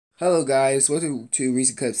Hello guys, welcome to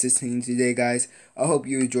Recent Clip 16 today guys. I hope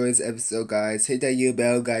you enjoy this episode guys. Hit that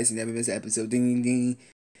bell guys, you never miss an episode. Ding ding ding.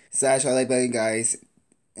 Slash our like button guys.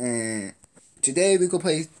 And today we'll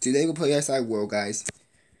play our Cyber World guys.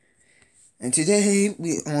 And today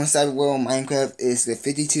we on Cyber World Minecraft is the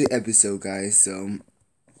 52 episode guys. So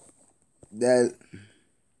that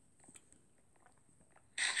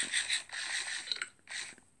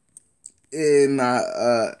in my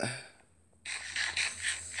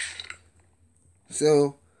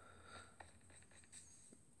so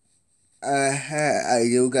I had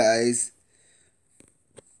idea guys.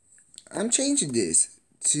 I'm changing this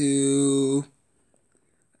to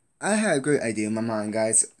I had a great idea in my mind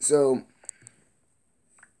guys. So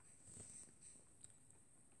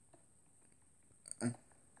I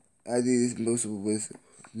did this most of with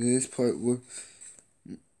this part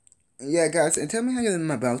yeah guys, and tell me how you like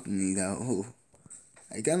my balcony now. Oh,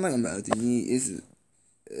 I got my balcony. It's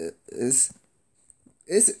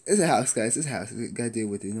a house guys, it's a house. You gotta deal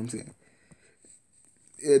with it, you know what I'm saying?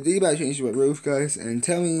 Yeah, think about changing my roof guys and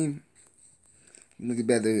tell me look at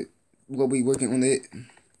better what we working on it.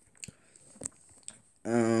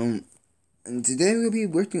 And today we'll be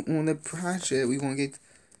working on the project we want to get.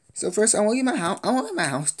 So first I want to get my house. I want to get my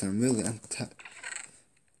house done. Really, let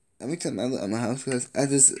me tell my house because I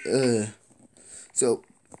just So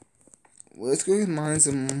let's go mine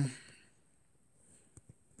some.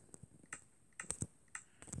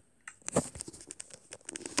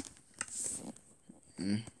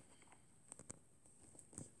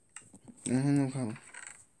 No problem.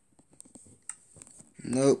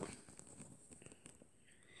 Nope.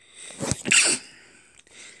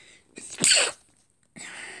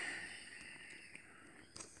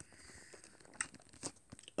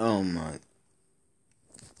 Oh my.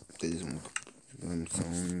 This one. I'm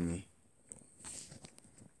sorry.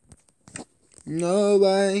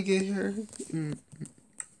 Nobody get hurt.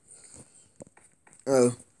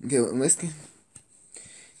 Oh, okay. Let's get.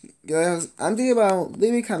 Guys, I'm thinking about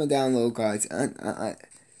leave me comment down low, guys. I've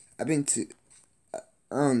been to. I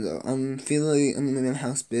don't know. I'm feeling I'm in my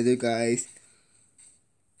house better, guys.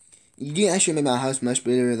 You can actually make my house much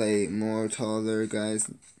better, like more taller, guys.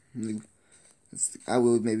 I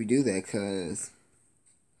would maybe do that, cause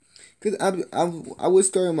I would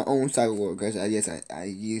start my own cyber world, guys. I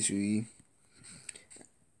usually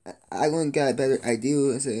I wouldn't get a better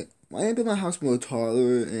idea. I said, why not make my house more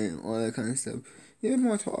taller and all that kind of stuff? Yeah,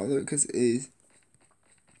 more taller, cause it's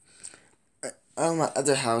on my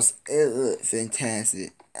other house. It looked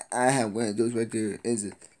fantastic. I have one of those right there.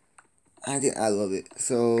 I love it.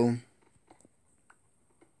 So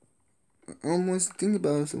I almost think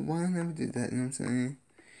about it. So why I never did that? You know what I'm saying?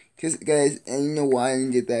 Cause guys, and you know why I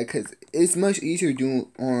didn't get that? Cause it's much easier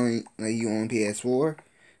doing on like you on PS4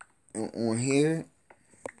 and on here.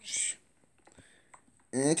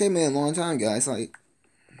 And it took me a long time, guys. Like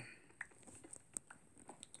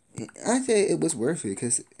I say it was worth it,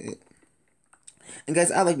 cause and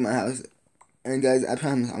guys, I like my house. And guys, I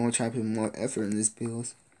promise I'm gonna try to put more effort in this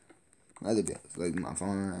bills. Other bills, like my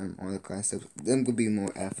farm, all that kind of stuff. Them could be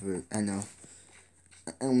more effort. I know.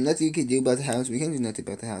 Nothing you can do about the house. We can't do nothing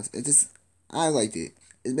about the house. It's just I liked it.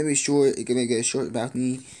 It's maybe short. It can make it a short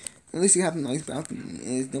balcony. At least you have a nice balcony. And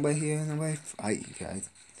there's nobody here. Nobody fight you guys.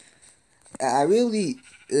 I really,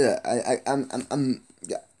 yeah.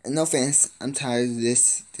 No offense. I'm tired of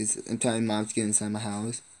this. I'm tired of mobs getting inside my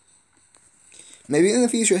house. Maybe in the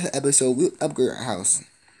future episode we'll upgrade our house.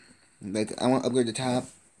 Like I want to upgrade the top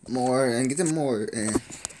more and get them more. And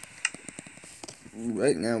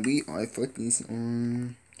right now we are focusing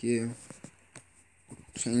on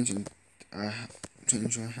changing our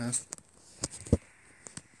house.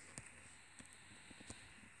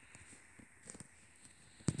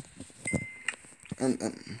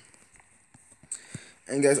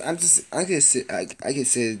 And guys, I can say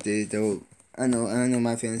this though. I know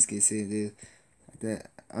my fans can say this that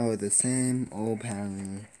the same old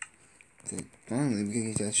pattern. That finally we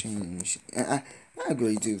can get that change. I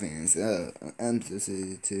agree too, fans. I'm just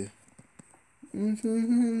saying too.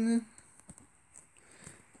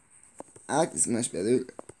 I like this much better.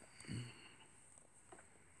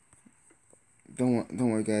 Don't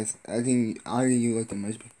worry, guys. I think you like it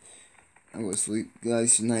much better. I'm gonna sleep,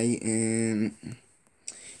 guys, tonight, and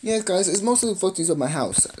yeah, guys, it's mostly focused on my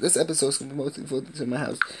house. This episode's gonna be mostly focused on my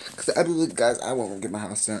house, cause I believe, guys, I won't get my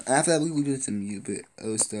house done. After that, we will do some YouTube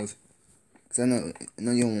other stuff, cause I know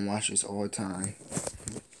you don't wanna watch this all the time.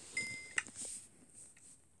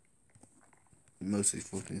 Mostly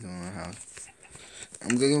focused on my house.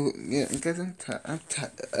 I'm tired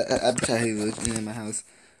of looking at my house.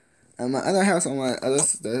 My other house on the other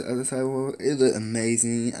side of the world, it looked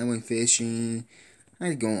amazing. I went fishing. I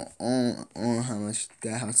was going on how much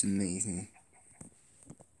that house is amazing.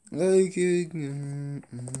 Like it.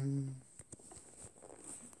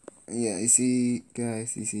 Yeah, you see,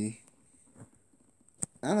 guys, you see.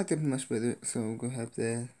 I like it much better, so I'm gonna have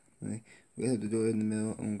that. Like, we have the door in the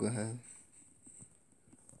middle. I'm gonna have.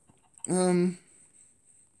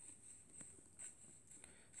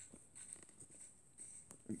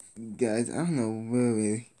 Guys, I don't know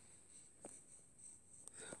really.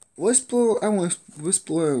 We'll explore. We'll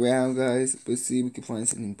explore around, guys. But see, if we can find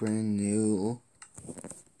something brand new.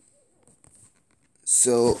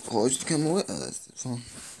 So, horse come with us.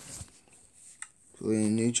 For a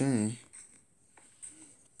new journey.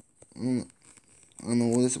 I don't know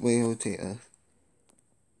what this way it will take us.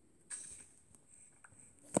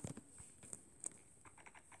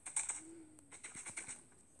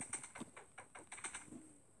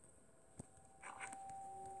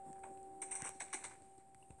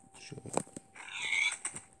 Sure.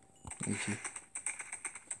 Thank you.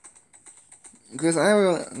 Because I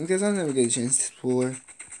never get a chance to explore.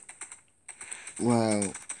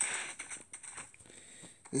 Wow.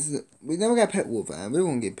 We never got Pet Wolf. We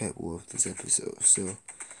won't get Pet Wolf this episode, so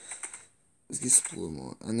let's explore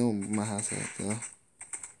more. I know my house at though.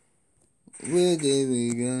 Where did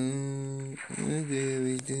we go? Where did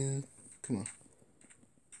we do? Come on.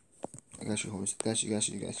 I got you, horse. Got you.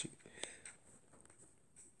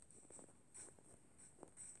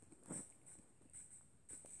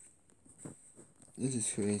 This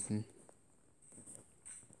is crazy.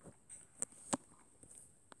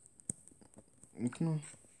 Come on.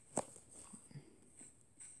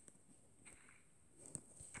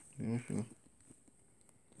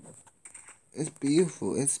 It's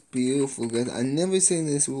beautiful, guys. I never seen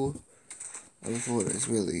this before. I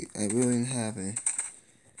really haven't.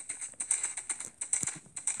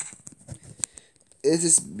 It's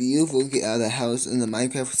just beautiful. Get out of the house in the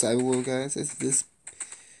Minecraft cyber world, guys. It's this.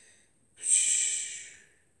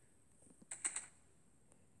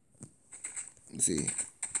 Let's see.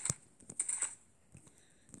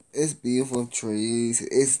 It's beautiful trees.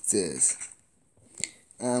 It's this.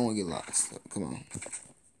 I don't want to get lost. So come on.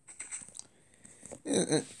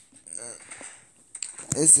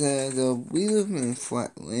 It's we live in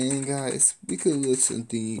flat land, guys. We could live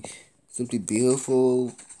something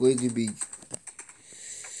beautiful. Where to be?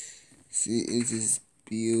 See, it's just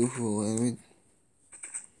beautiful.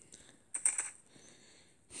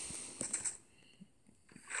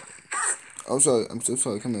 I'm sorry. I'm so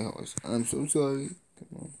sorry. Come here, horse. I'm so sorry.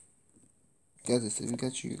 Come on. Got this. I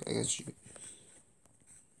got you.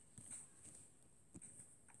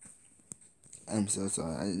 I'm so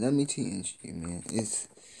sorry. Let me teach you, man. It's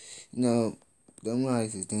them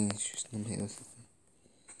rides is dangerous. Them hills.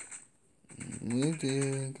 Where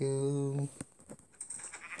did I go?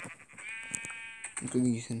 I'm gonna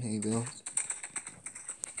use some hay bales.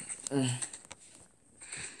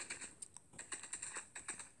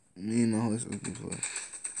 Me and my horse looking for.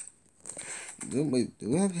 Do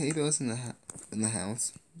we have hay bales in the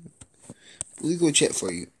house? We go check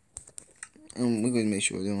for you. We're gonna make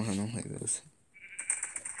sure they don't have no hay bales.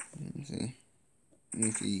 Let me see. Let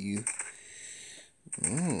me feed you.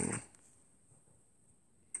 Oh.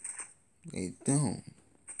 They don't.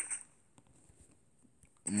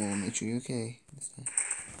 I'm gonna make sure you're okay.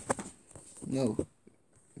 No.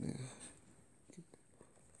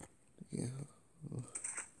 Yeah.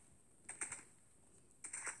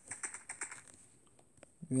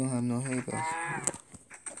 We don't have no hay bales.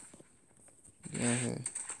 Yeah.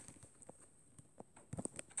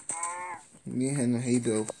 We didn't have no hay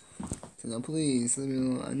bales. So now please leave me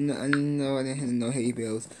alone. I didn't know I didn't have no hay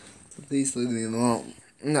bales. So please leave me alone.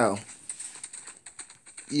 No.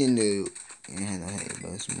 You knew you didn't have no hay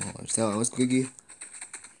bales more. So I was Quickie.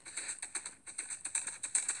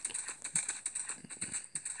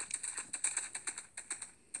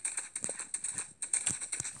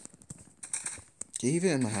 Can you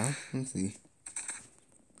fit in my house? Let's see.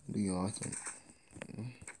 It'd be awesome.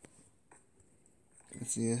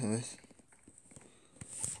 Let's see the house.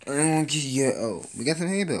 I won't get you. Oh, we got some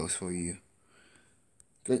hay bales for you.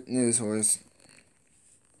 Good news, horse.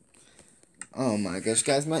 Oh my gosh,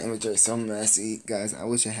 guys, my inventory is so messy. Guys, I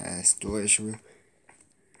wish I had a storage room.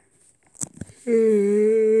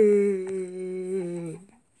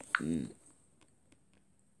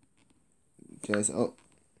 Guys, oh.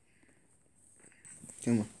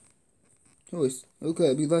 Come on. Horse.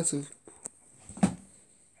 Okay, we lost of.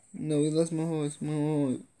 No, we lost my horse.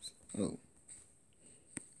 Oh.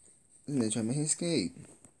 Isn't they trying to make him escape?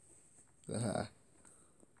 Haha.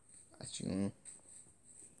 Got you on.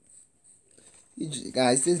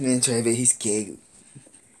 Guys, this man Trevor, he escaped.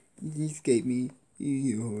 He escaped me.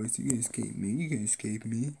 You horse, you can escape me. You can escape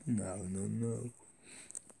me. No, no, no.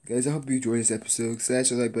 Guys, I hope you enjoyed this episode. Slash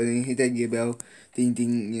the like button, hit that gear bell, ding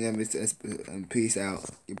ding, you know, peace out.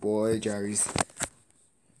 Your boy, Jarvis.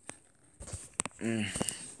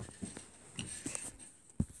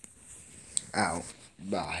 Out.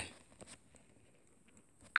 Bye.